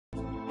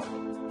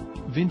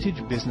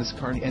Vintage business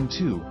card. And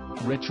 2.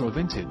 Retro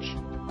vintage.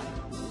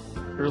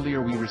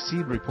 Earlier we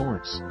received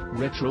reports,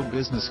 retro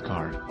business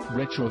card,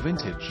 retro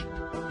vintage.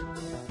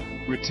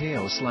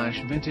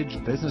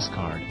 Reteo/vintage business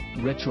card,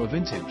 retro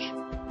vintage.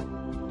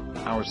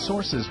 Our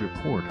sources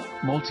report,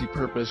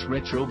 multi-purpose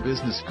retro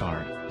business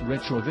card,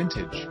 retro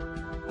vintage.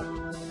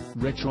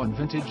 Retro and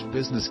vintage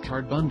business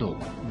card bundle,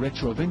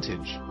 retro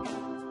vintage.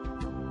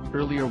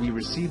 Earlier we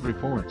received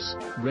reports,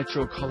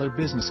 retro color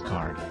business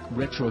card,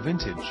 retro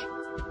vintage.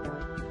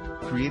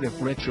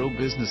 Creative retro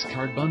business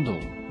card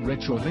bundle,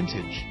 retro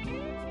vintage.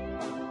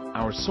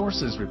 Our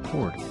sources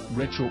report,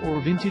 retro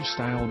or vintage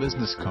style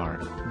business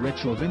card,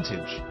 retro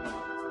vintage.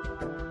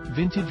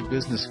 Vintage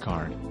business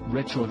card,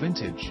 retro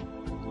vintage.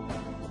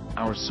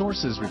 Our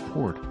sources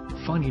report,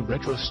 funny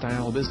retro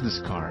style business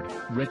card,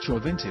 retro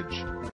vintage.